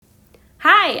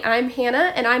Hi, I'm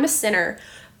Hannah, and I'm a sinner,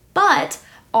 but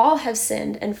all have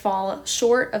sinned and fall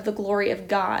short of the glory of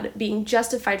God, being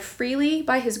justified freely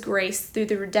by his grace through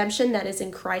the redemption that is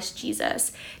in Christ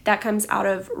Jesus. That comes out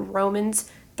of Romans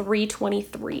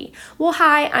 3:23. Well,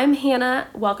 hi, I'm Hannah.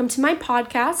 Welcome to my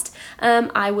podcast.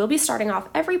 I will be starting off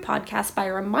every podcast by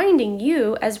reminding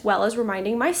you, as well as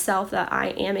reminding myself, that I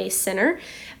am a sinner,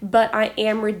 but I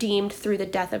am redeemed through the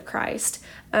death of Christ.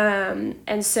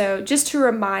 And so just to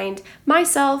remind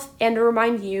myself and to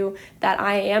remind you that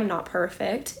I am not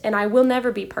perfect and I will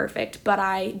never be perfect, but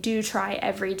I do try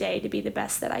every day to be the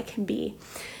best that I can be.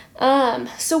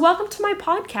 So welcome to my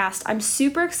podcast. I'm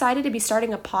super excited to be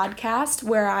starting a podcast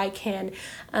where I can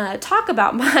talk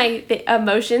about my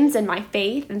emotions and my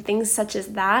faith and things such as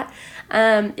that.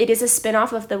 It is a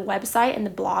spinoff of the website and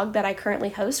the blog that I currently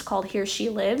host called Here She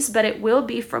Lives, but it will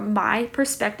be from my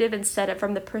perspective instead of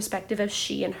from the perspective of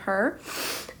she and her.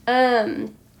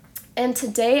 And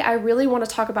today I really want to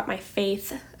talk about my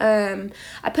faith. I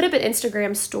put up an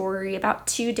Instagram story about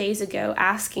 2 days ago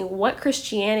asking what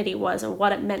Christianity was and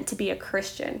what it meant to be a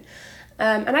Christian.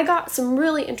 And I got some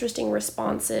really interesting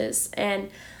responses, and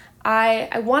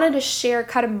I wanted to share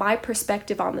kind of my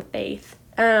perspective on the faith.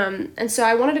 And so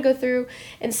I wanted to go through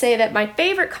and say that my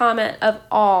favorite comment of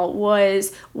all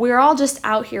was, we're all just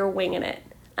out here winging it.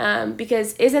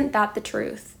 Because isn't that the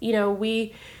truth? You know,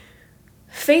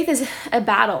 faith is a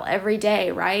battle every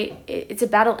day, right? It's a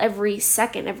battle every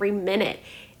second, every minute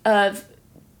of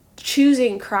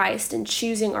choosing Christ and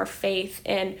choosing our faith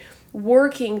and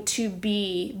working to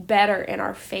be better in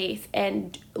our faith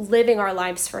and living our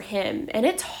lives for Him. And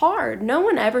it's hard. No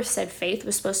one ever said faith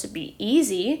was supposed to be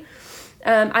easy.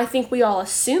 I think we all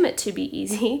assume it to be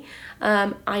easy.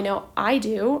 I know I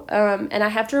do. And I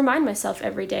have to remind myself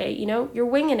every day, you know, you're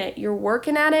winging it, you're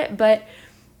working at it, but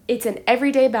it's an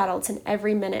everyday battle. It's an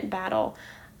every minute battle.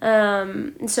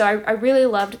 And so I really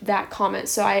loved that comment.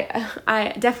 So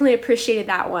I definitely appreciated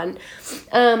that one.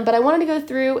 But I wanted to go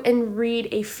through and read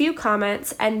a few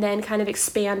comments and then kind of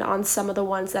expand on some of the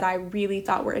ones that I really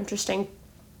thought were interesting.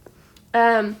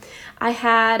 I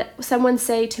had someone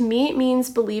say, to me, it means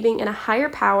believing in a higher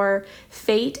power,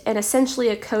 fate, and essentially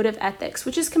a code of ethics,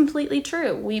 which is completely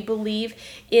true. We believe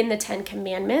in the 10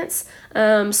 Commandments.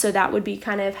 So that would be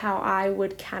kind of how I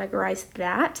would categorize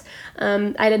that.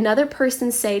 I had another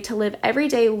person say to live every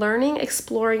day learning,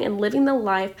 exploring, and living the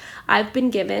life I've been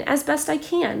given as best I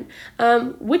can,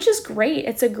 which is great.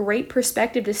 It's a great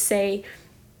perspective to say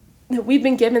that we've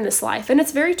been given this life. And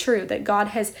it's very true that God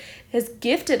has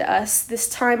gifted us this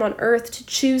time on earth to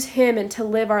choose Him and to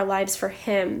live our lives for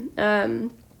Him.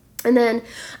 And then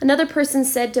another person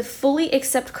said to fully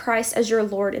accept Christ as your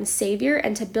Lord and Savior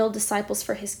and to build disciples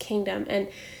for His kingdom. And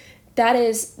that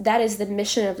is the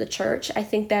mission of the church. I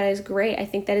think that is great. I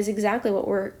think that is exactly what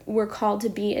we're called to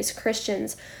be as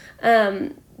Christians.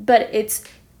 But it's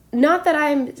not that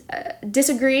I'm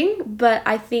disagreeing, but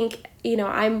I think, you know,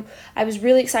 I was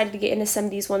really excited to get into some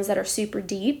of these ones that are super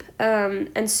deep,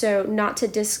 and so not to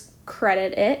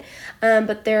discredit it,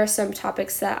 but there are some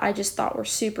topics that I just thought were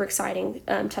super exciting,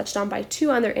 touched on by two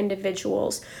other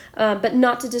individuals, but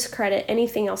not to discredit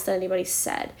anything else that anybody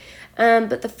said.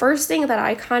 But the first thing that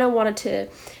I kind of wanted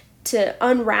to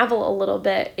unravel a little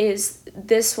bit is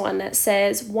this one that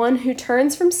says, one who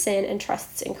turns from sin and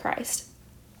trusts in Christ.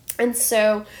 And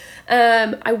so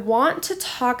I want to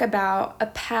talk about a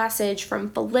passage from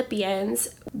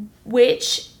Philippians,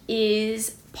 which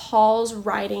is Paul's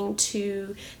writing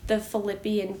to the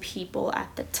Philippian people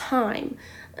at the time.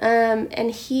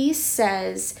 And he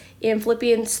says in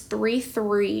Philippians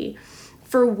 3:3,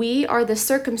 "For we are the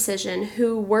circumcision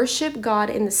who worship God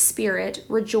in the Spirit,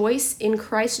 rejoice in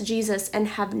Christ Jesus, and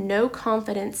have no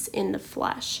confidence in the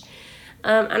flesh."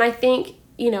 And I think,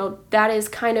 you know, that is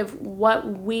kind of what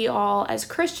we all as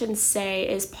Christians say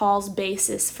is Paul's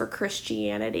basis for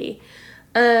Christianity.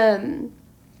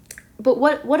 But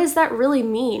what does that really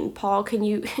mean, Paul? Can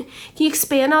you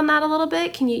expand on that a little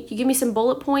bit? Can you give me some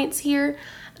bullet points here?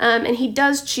 And he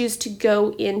does choose to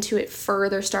go into it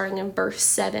further, starting in verse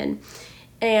 7.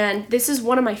 And this is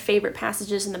one of my favorite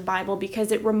passages in the Bible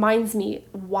because it reminds me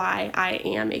why I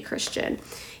am a Christian.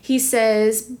 He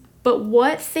says, "But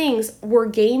what things were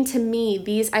gain to me,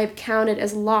 these I have counted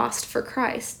as lost for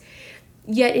Christ.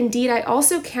 Yet indeed I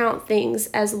also count things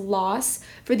as loss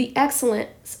for the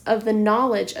excellence of the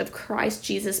knowledge of Christ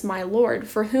Jesus my Lord,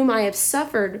 for whom I have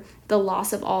suffered the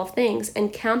loss of all things,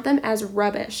 and count them as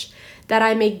rubbish, that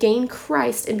I may gain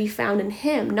Christ and be found in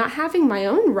Him, not having my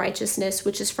own righteousness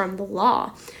which is from the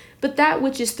law, but that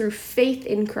which is through faith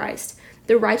in Christ,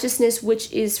 the righteousness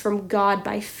which is from God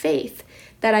by faith,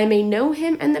 that I may know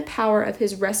Him and the power of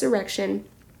His resurrection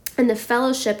and the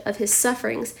fellowship of his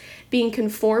sufferings, being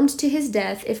conformed to his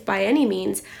death, if by any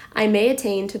means I may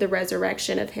attain to the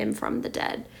resurrection of him from the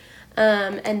dead.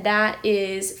 And that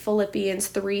is Philippians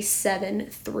 3:7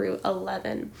 through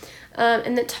 11.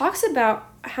 And it talks about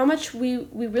how much we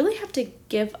really have to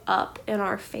give up in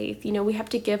our faith. We have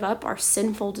to give up our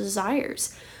sinful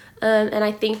desires. And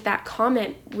I think that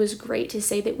comment was great to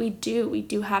say that we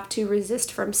do have to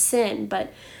resist from sin.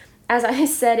 But as I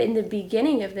said in the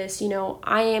beginning of this,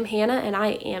 I am Hannah and I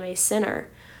am a sinner.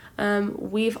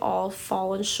 We've all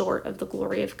fallen short of the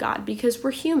glory of God because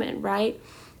we're human, right?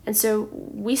 And so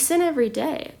we sin every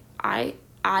day. I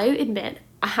admit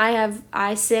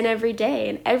I sin every day,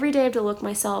 and every day I have to look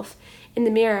myself in the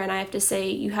mirror and I have to say,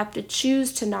 you have to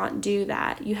choose to not do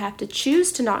that. You have to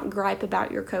choose to not gripe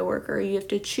about your coworker. You have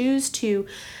to choose to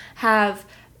have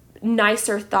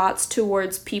nicer thoughts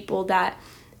towards people that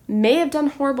may have done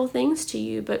horrible things to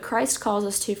you, but Christ calls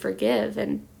us to forgive,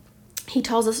 and he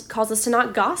calls us to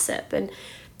not gossip. And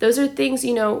those are things,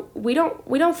 we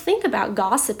don't think about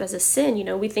gossip as a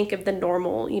sin. We think of the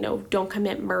normal, don't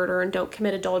commit murder and don't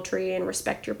commit adultery and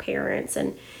respect your parents.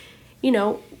 And,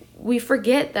 we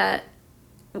forget that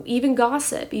even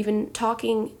gossip, even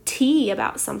talking tea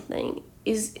about something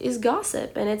is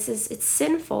gossip, and it's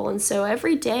sinful. And so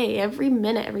every day, every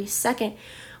minute, every second,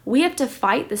 we have to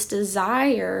fight this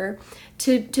desire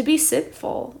to be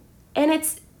sinful. And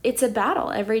it's a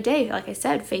battle every day. Like I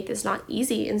said, faith is not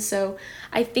easy. And so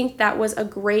I think that was a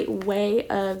great way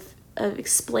of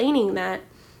explaining that,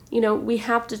 we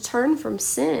have to turn from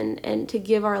sin and to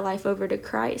give our life over to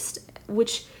Christ,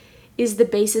 which is the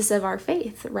basis of our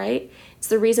faith, right? It's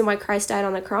the reason why Christ died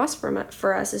on the cross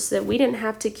for us, is that we didn't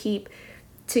have to keep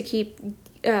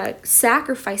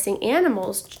sacrificing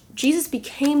animals. Jesus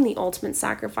became the ultimate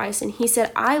sacrifice, and he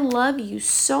said, I love you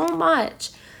so much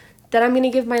that I'm going to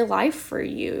give my life for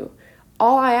you.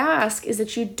 All I ask is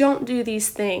that you don't do these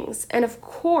things. And of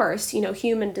course,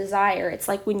 human desire, it's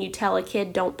like when you tell a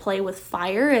kid don't play with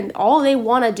fire, and all they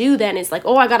want to do then is like,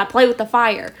 oh, I got to play with the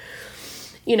fire.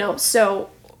 So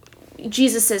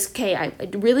Jesus says, okay, I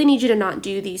really need you to not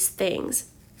do these things.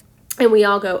 And we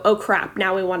all go, oh crap,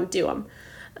 now we want to do them.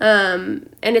 And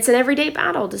it's an everyday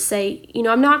battle to say,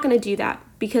 I'm not going to do that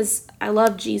because I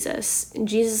love Jesus and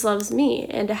Jesus loves me.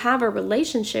 And to have a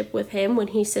relationship with him when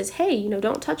he says, hey,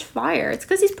 don't touch fire, it's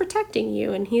because he's protecting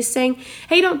you. And he's saying,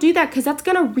 hey, don't do that because that's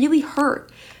going to really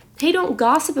hurt. Hey, don't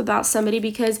gossip about somebody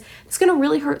because it's going to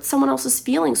really hurt someone else's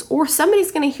feelings, or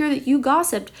somebody's going to hear that you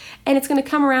gossiped and it's going to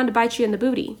come around to bite you in the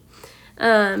booty.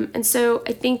 And so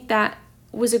I think that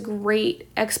was a great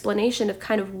explanation of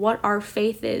kind of what our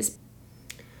faith is.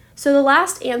 So the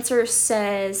last answer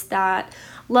says that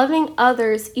loving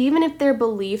others, even if their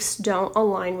beliefs don't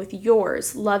align with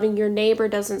yours. Loving your neighbor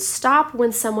doesn't stop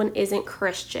when someone isn't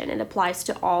Christian. It applies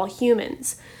to all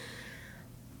humans.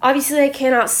 Obviously, I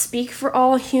cannot speak for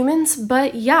all humans,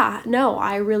 but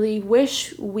I really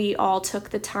wish we all took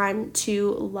the time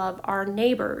to love our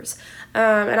neighbors.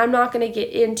 And I'm not going to get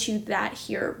into that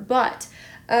here, but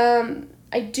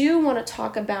I do want to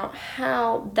talk about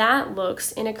how that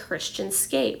looks in a Christian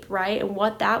scape, right? And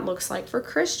what that looks like for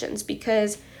Christians,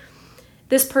 because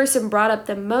this person brought up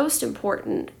the most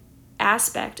important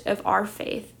aspect of our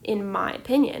faith, in my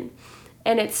opinion,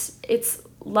 and it's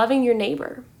loving your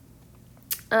neighbor.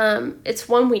 It's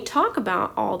one we talk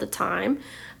about all the time,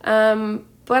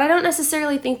 but I don't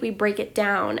necessarily think we break it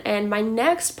down. And my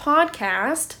next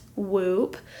podcast,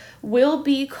 will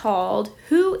be called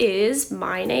Who is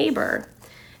My Neighbor?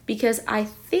 Because I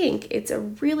think it's a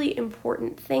really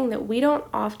important thing that we don't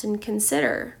often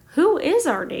consider. Who is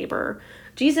our neighbor?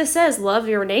 Jesus says, love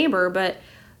your neighbor, but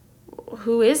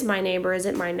who is my neighbor? Is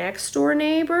it my next door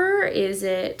neighbor? Is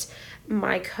it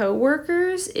my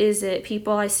coworkers? Is it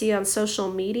people I see on social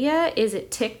media? Is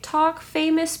it TikTok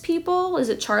famous people? Is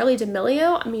it Charlie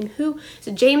D'Amelio? I mean, who is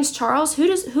it? James Charles?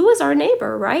 Who is our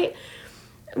neighbor, right?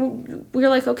 We're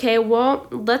like, okay, well,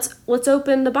 let's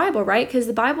open the Bible, right? Because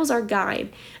the Bible's our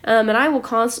guide. And I will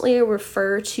constantly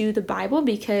refer to the Bible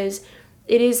because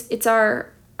it's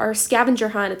our scavenger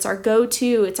hunt. It's our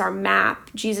go-to. It's our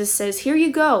map. Jesus says, here you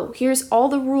go. Here's all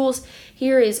the rules.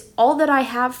 Here is all that I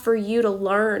have for you to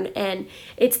learn. And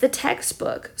it's the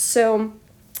textbook. So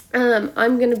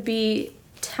I'm going to be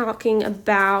talking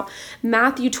about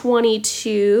Matthew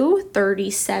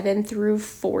 22:37 through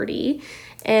 40.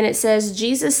 And it says,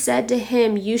 Jesus said to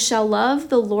him, you shall love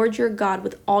the Lord your God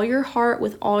with all your heart,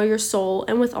 with all your soul,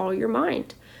 and with all your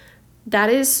mind.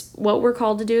 That is what we're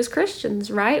called to do as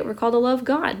Christians, right? We're called to love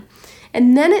God.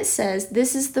 And then it says,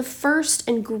 this is the first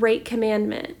and great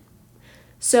commandment.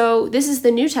 So this is the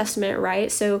New Testament,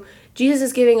 right? So Jesus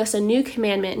is giving us a new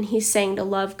commandment, and he's saying to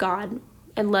love God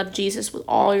and love Jesus with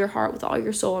all your heart, with all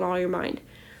your soul, and all your mind.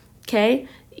 Okay?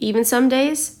 Even some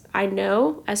days, I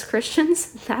know as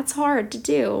Christians, that's hard to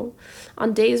do.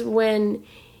 On days when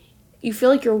you feel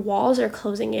like your walls are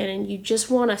closing in and you just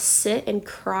want to sit and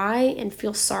cry and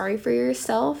feel sorry for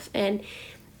yourself, and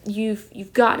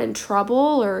you've gotten in trouble,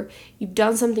 or you've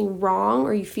done something wrong,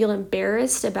 or you feel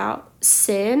embarrassed about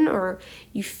sin, or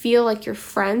you feel like your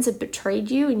friends have betrayed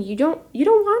you, and you don't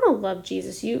want to love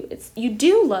Jesus. You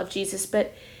do love Jesus,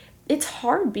 but it's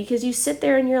hard because you sit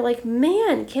there and you're like,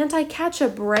 man, can't I catch a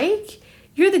break?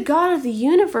 You're the God of the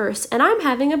universe and I'm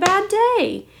having a bad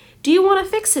day. Do you want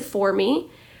to fix it for me?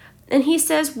 And he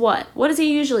says what? What does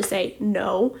he usually say?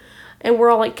 No. And we're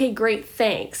all like, okay, great,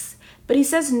 thanks. But he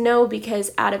says no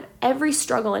because out of every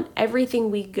struggle and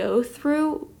everything we go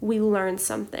through, we learn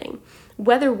something.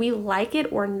 Whether we like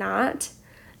it or not,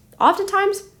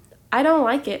 oftentimes I don't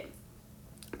like it,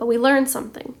 but we learn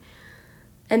something.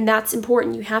 And that's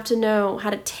important. You have to know how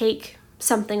to take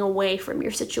something away from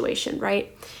your situation,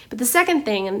 right? But the second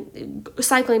thing, and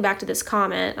cycling back to this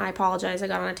comment, I apologize, I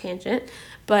got on a tangent,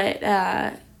 but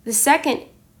the second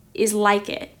is like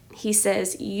it. He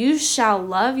says, you shall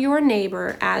love your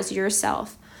neighbor as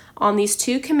yourself. On these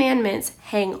two commandments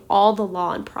hang all the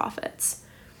law and prophets.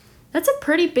 That's a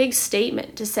pretty big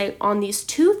statement to say on these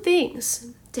two things,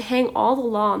 to hang all the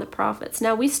law and the prophets.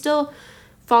 Now, we still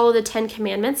follow the 10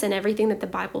 commandments and everything that the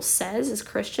Bible says as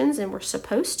Christians, and we're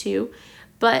supposed to,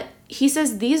 but he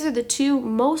says these are the two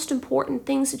most important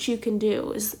things that you can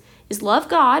do is love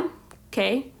God,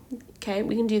 okay,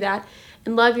 we can do that,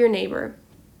 and love your neighbor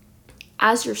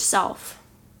as yourself.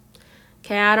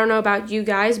 Okay, I don't know about you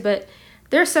guys, but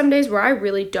there are some days where I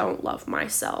really don't love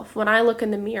myself. When I look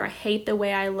in the mirror, I hate the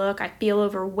way I look. I feel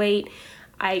overweight.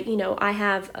 I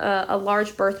have a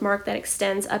large birthmark that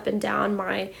extends up and down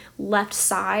my left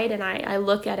side, and I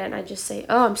look at it and I just say,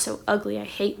 oh, I'm so ugly. I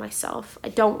hate myself. I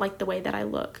don't like the way that I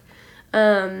look.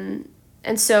 And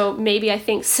so maybe I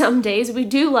think some days we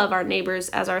do love our neighbors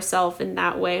as ourselves in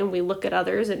that way, and we look at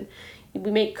others and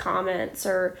we make comments,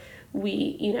 or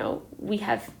we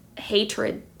have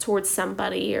hatred towards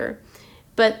somebody,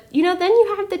 but then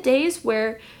you have the days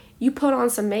where you put on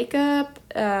some makeup,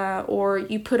 or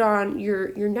you put on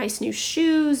your nice new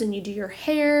shoes and you do your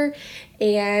hair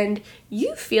and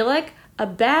you feel like a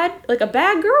bad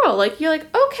girl. Like you're like,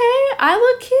 okay, I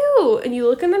look cute. And you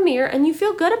look in the mirror and you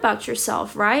feel good about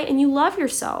yourself, right? And you love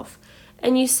yourself.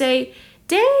 And you say,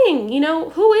 dang,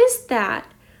 who is that?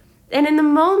 And in the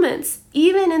moments,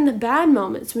 even in the bad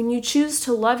moments, when you choose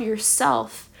to love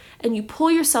yourself and you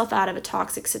pull yourself out of a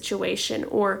toxic situation,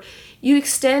 or you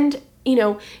extend,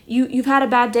 you've had a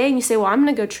bad day and you say, well, I'm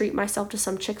going to go treat myself to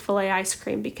some Chick-fil-A ice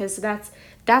cream because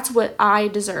that's what I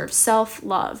deserve.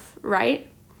 Self-love, right?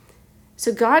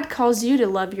 So God calls you to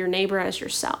love your neighbor as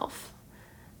yourself.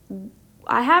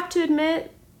 I have to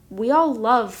admit, we all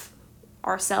love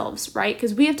ourselves, right?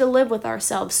 Because we have to live with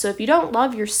ourselves. So if you don't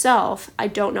love yourself, I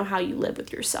don't know how you live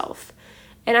with yourself.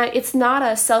 And it's not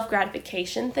a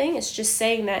self-gratification thing. It's just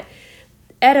saying that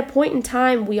at a point in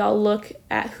time, we all look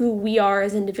at who we are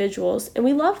as individuals, and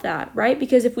we love that, right?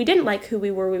 Because if we didn't like who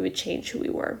we were, we would change who we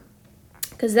were.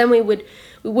 Because then we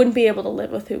wouldn't be able to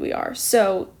live with who we are.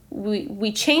 So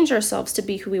we change ourselves to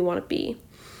be who we want to be.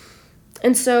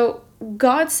 And so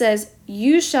God says,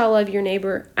 you shall love your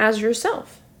neighbor as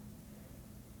yourself.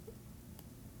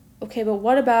 Okay, but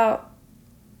what about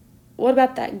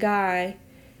that guy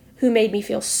who made me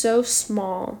feel so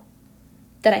small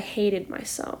that I hated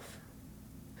myself?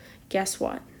 Guess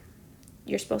what?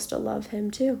 You're supposed to love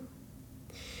him too.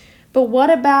 But what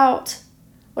about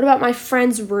my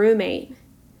friend's roommate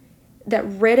that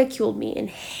ridiculed me and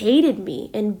hated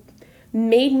me and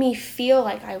made me feel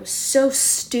like I was so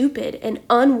stupid and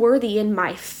unworthy in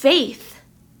my faith?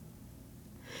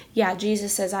 Yeah,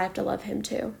 Jesus says I have to love him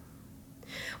too.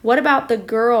 What about the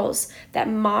girls that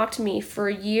mocked me for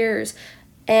years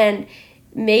and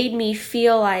made me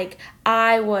feel like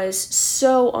I was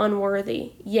so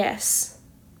unworthy? Yes,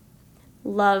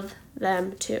 love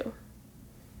them too.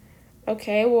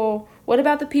 Okay, well, what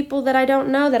about the people that I don't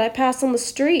know that I pass on the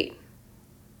street?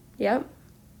 Yep,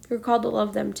 you're called to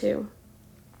love them too.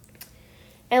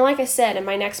 And like I said, in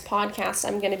my next podcast,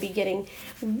 I'm going to be getting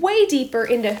way deeper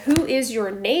into who is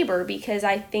your neighbor, because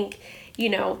I think,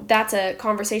 that's a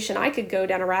conversation I could go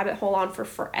down a rabbit hole on for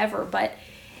forever. But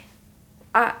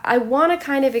I want to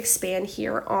kind of expand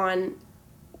here on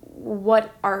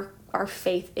what our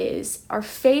faith is. Our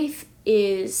faith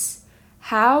is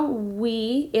how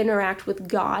we interact with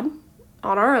God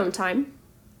on our own time.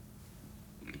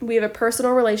 We have a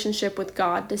personal relationship with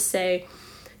God to say,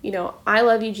 I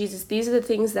love you, Jesus. These are the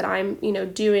things that I'm,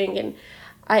 doing. And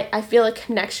I feel a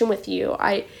connection with you.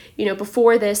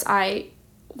 Before this, I've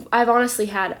honestly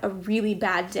had a really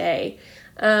bad day.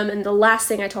 And the last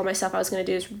thing I told myself I was going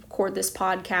to do is record this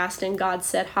podcast, and God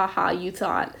said, haha, you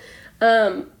thought.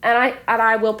 And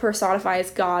I will personify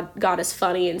as God. God is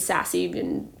funny and sassy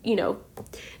and,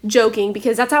 joking,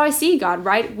 because that's how I see God,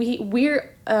 right?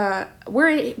 We're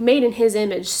made in his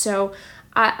image. So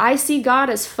I see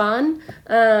God as fun.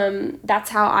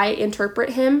 That's how I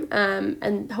interpret him.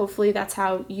 And hopefully that's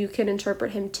how you can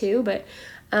interpret him too. But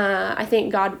I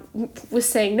think God was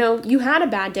saying, no, you had a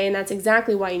bad day, and that's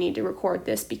exactly why you need to record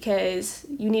this, because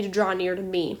you need to draw near to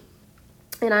me.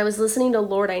 And I was listening to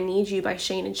Lord, I Need You by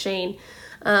Shane and Shane.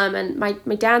 And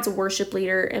my dad's a worship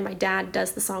leader, and my dad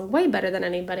does the song way better than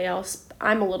anybody else.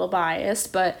 I'm a little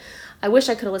biased, but I wish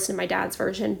I could have listened to my dad's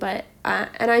version. But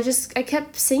and I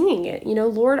kept singing it,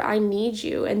 Lord, I need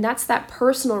you. And that's that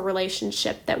personal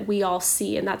relationship that we all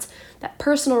see. And that's that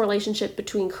personal relationship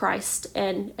between Christ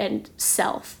and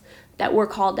self that we're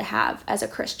called to have as a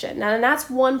Christian. Now, and that's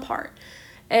one part.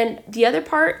 And the other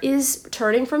part is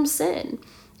turning from sin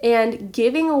and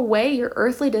giving away your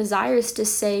earthly desires to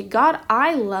say, God,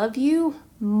 I love you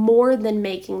more than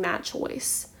making that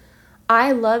choice.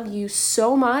 I love you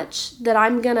so much that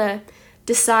I'm going to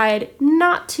decide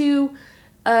not to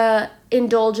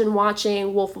indulge in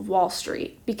watching Wolf of Wall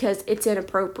Street because it's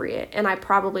inappropriate and I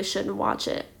probably shouldn't watch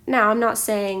it. Now, I'm not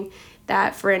saying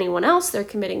that for anyone else they're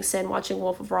committing sin watching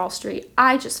Wolf of Wall Street.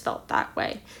 I just felt that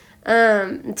way.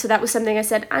 So that was something I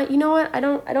said, you know what? I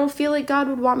don't feel like God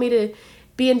would want me to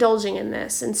be indulging in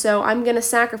this. And so I'm going to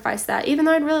sacrifice that, even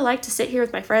though I'd really like to sit here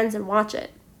with my friends and watch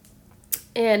it.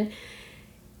 And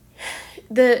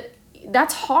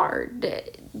that's hard.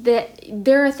 That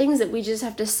there are things that we just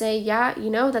have to say, yeah,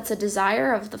 that's a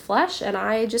desire of the flesh, and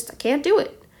I can't do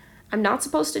it. I'm not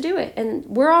supposed to do it. And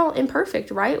we're all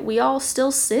imperfect, right? We all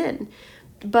still sin.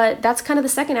 But that's kind of the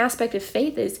second aspect of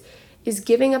faith is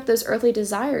giving up those earthly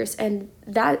desires. And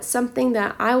that's something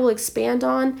that I will expand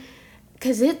on,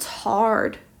 because it's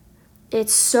hard.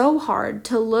 It's so hard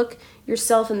to look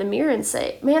yourself in the mirror and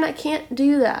say, man, I can't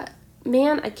do that.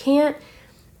 Man, I can't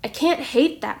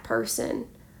hate that person.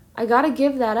 I got to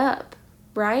give that up,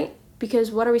 right?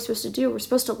 Because what are we supposed to do? We're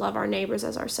supposed to love our neighbors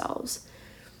as ourselves.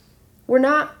 We're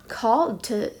not called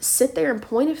to sit there and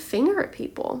point a finger at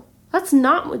people. That's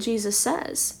not what Jesus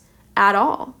says at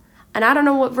all. And I don't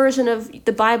know what version of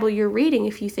the Bible you're reading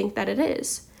if you think that it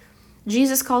is.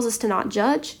 Jesus calls us to not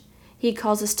judge. He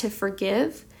calls us to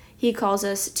forgive. He calls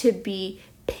us to be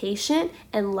patient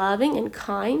and loving and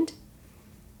kind.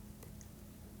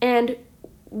 And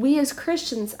we as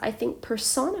Christians, I think,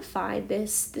 personify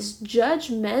this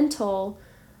judgmental,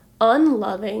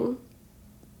 unloving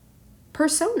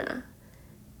persona.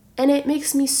 And it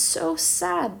makes me so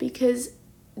sad, because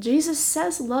Jesus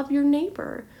says, love your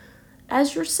neighbor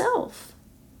as yourself.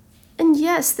 And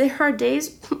yes, there are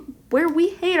days where we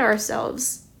hate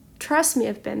ourselves. Trust me,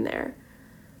 I've been there.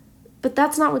 But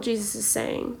that's not what Jesus is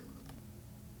saying.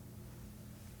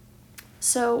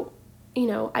 So,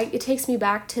 it takes me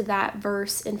back to that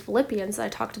verse in Philippians that I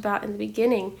talked about in the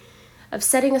beginning of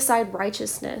setting aside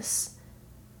righteousness.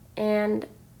 And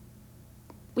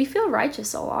we feel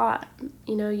righteous a lot.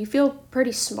 You feel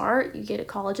pretty smart. You get a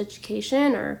college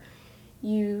education, or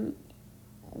you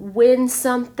win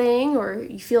something, or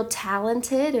you feel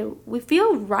talented, and we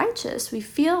feel righteous. We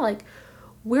feel like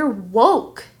we're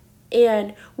woke,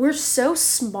 and we're so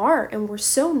smart, and we're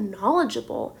so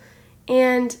knowledgeable.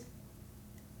 And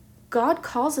God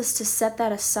calls us to set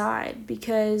that aside,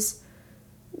 because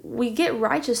we get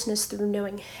righteousness through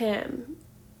knowing Him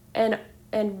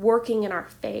and working in our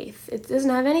faith. It doesn't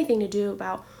have anything to do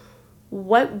about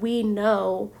what we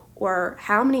know or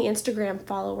how many Instagram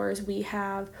followers we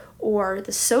have or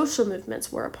the social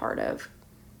movements we're a part of,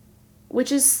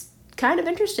 which is kind of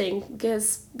interesting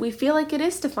because we feel like it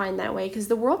is defined that way because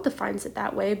the world defines it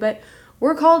that way, but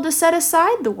we're called to set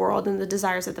aside the world and the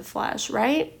desires of the flesh,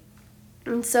 right?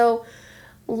 And so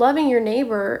loving your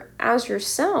neighbor as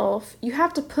yourself, you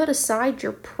have to put aside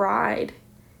your pride.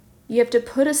 You have to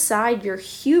put aside your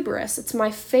hubris. It's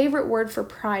my favorite word for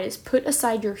pride, is put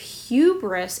aside your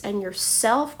hubris and your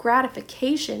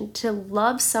self-gratification to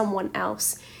love someone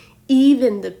else,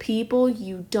 even the people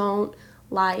you don't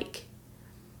like.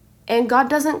 And God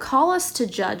doesn't call us to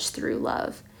judge through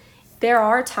love. There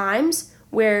are times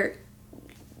where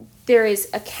there is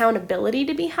accountability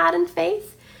to be had in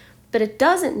faith, but it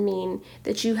doesn't mean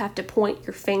that you have to point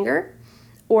your finger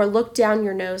or look down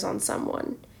your nose on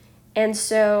someone. And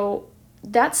so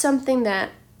that's something that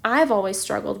I've always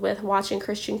struggled with watching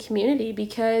Christian community,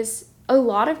 because a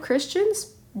lot of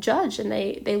Christians judge, and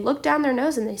they look down their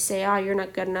nose and they say, oh, you're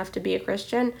not good enough to be a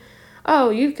Christian. Oh,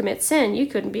 you commit sin. You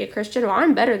couldn't be a Christian. Well,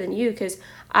 I'm better than you because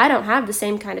I don't have the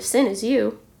same kind of sin as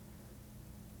you.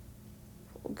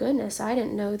 Well, goodness, I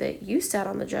didn't know that you sat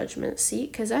on the judgment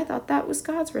seat because I thought that was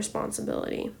God's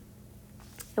responsibility.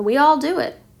 And we all do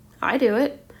it. I do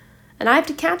it. And I have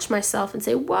to catch myself and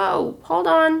say, whoa, hold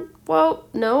on. Whoa,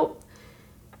 no.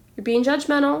 You're being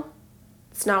judgmental.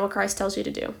 It's not what Christ tells you to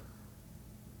do.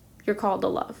 You're called to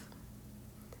love.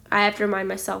 I have to remind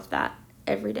myself that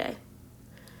every day.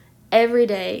 Every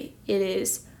day it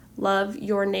is love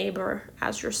your neighbor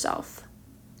as yourself.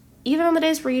 Even on the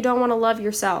days where you don't want to love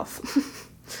yourself.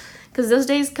 Because those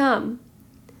days come.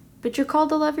 But you're called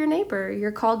to love your neighbor.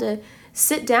 You're called to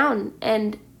sit down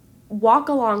and walk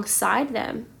alongside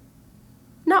them.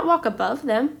 Not walk above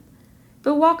them,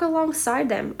 but walk alongside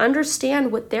them.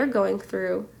 Understand what they're going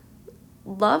through.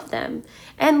 Love them.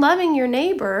 And loving your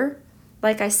neighbor,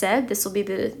 like I said, this will be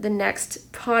the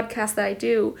next podcast that I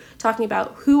do, talking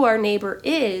about who our neighbor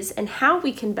is and how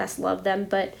we can best love them.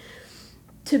 But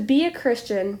to be a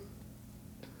Christian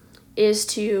is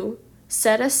to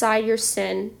set aside your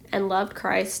sin and love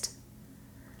Christ,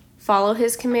 follow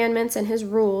his commandments and his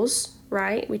rules,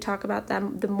 right? We talk about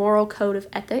them, the moral code of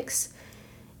ethics,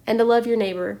 and to love your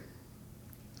neighbor.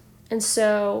 And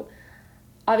so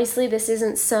obviously this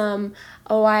isn't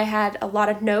I had a lot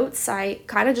of notes. I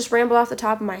kind of just rambled off the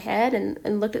top of my head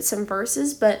and looked at some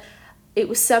verses, but it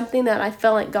was something that I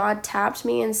felt like God tapped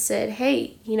me and said,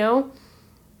 hey,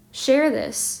 share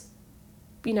this,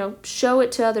 show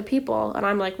it to other people. And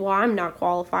I'm like, well, I'm not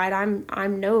qualified.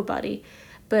 I'm nobody.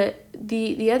 But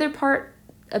the other part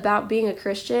about being a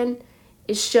Christian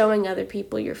is showing other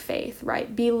people your faith,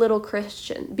 right? Be little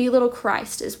Christian. Be little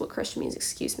Christ is what Christian means,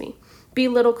 excuse me. Be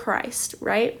little Christ,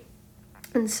 right?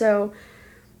 And so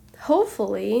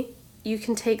hopefully you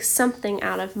can take something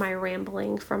out of my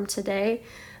rambling from today,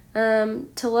 to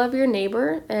love your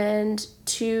neighbor and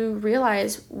to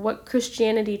realize what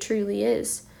Christianity truly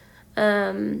is.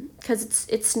 Because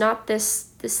it's not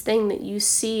this thing that you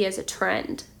see as a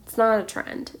trend. It's not a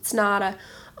trend. It's not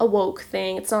a woke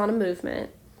thing. It's not a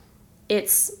movement.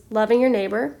 It's loving your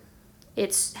neighbor.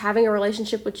 It's having a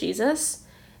relationship with Jesus.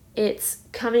 It's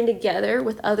coming together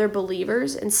with other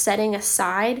believers and setting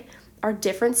aside our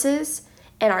differences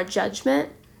and our judgment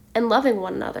and loving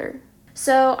one another.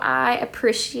 So I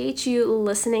appreciate you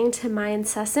listening to my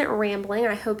incessant rambling.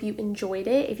 I hope you enjoyed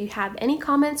it. If you have any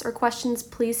comments or questions,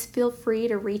 please feel free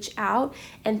to reach out.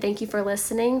 And thank you for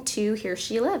listening to Here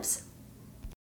She Lives.